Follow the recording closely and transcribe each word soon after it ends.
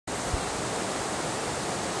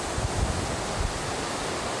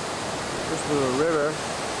to a river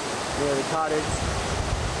near the cottage.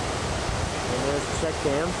 And there's the check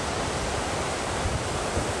dam.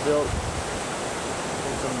 Built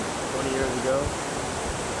some 20 years ago.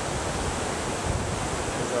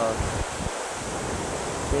 There's our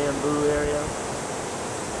bamboo area.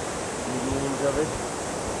 The beginnings of it.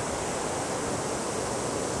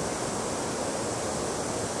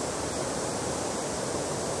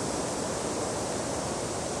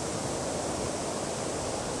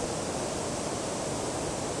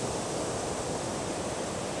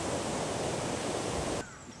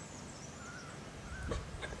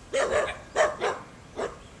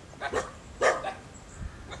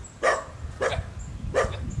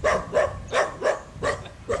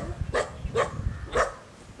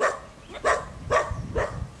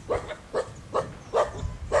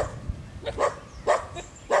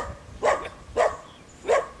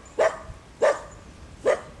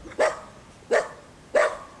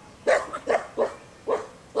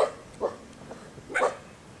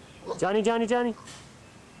 Johnny, Johnny, Johnny.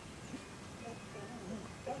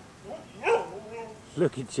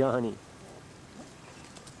 Look at Johnny.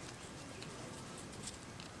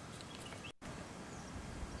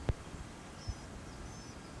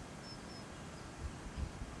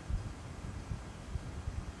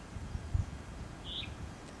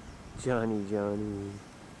 Johnny, Johnny.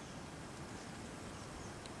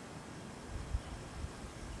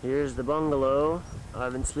 Here's the bungalow.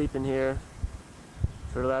 I've been sleeping here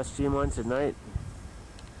for the last few months at night.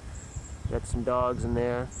 Got some dogs in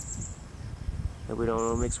there that we don't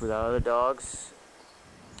want to mix with our other dogs.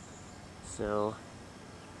 So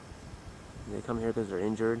they come here because they're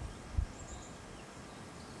injured.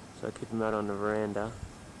 So I keep them out on the veranda.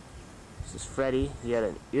 This is Freddy. He had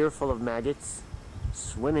an earful of maggots,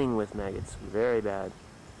 swimming with maggots, very bad.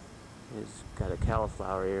 He's got a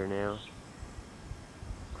cauliflower ear now.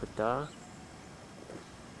 Kuta.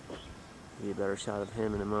 Give you a better shot of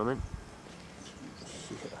him in a moment.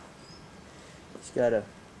 Yeah. He's got a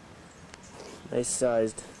nice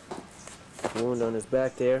sized wound on his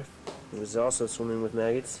back there. He was also swimming with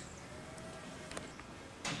maggots.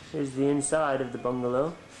 Here's the inside of the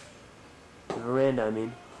bungalow. The veranda, I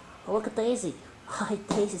mean. Oh, look at Daisy. Hi,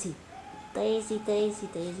 Daisy. Daisy, Daisy,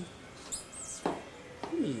 Daisy.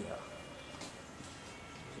 Yeah.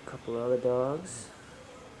 A couple other dogs.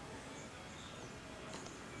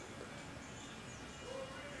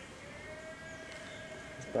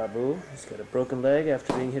 Babu, he's got a broken leg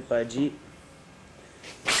after being hit by a jeep.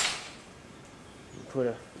 Put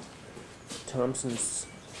a Thompson's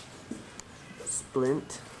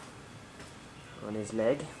splint on his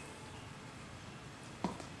leg.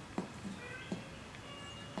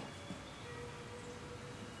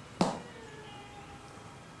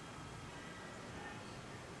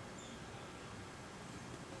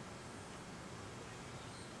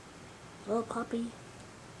 Little puppy.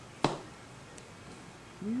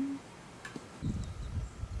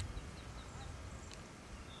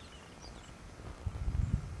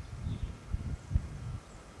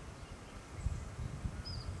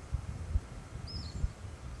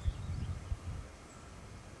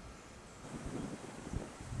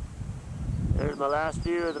 There's my last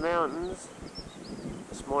view of the mountains.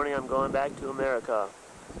 This morning I'm going back to America.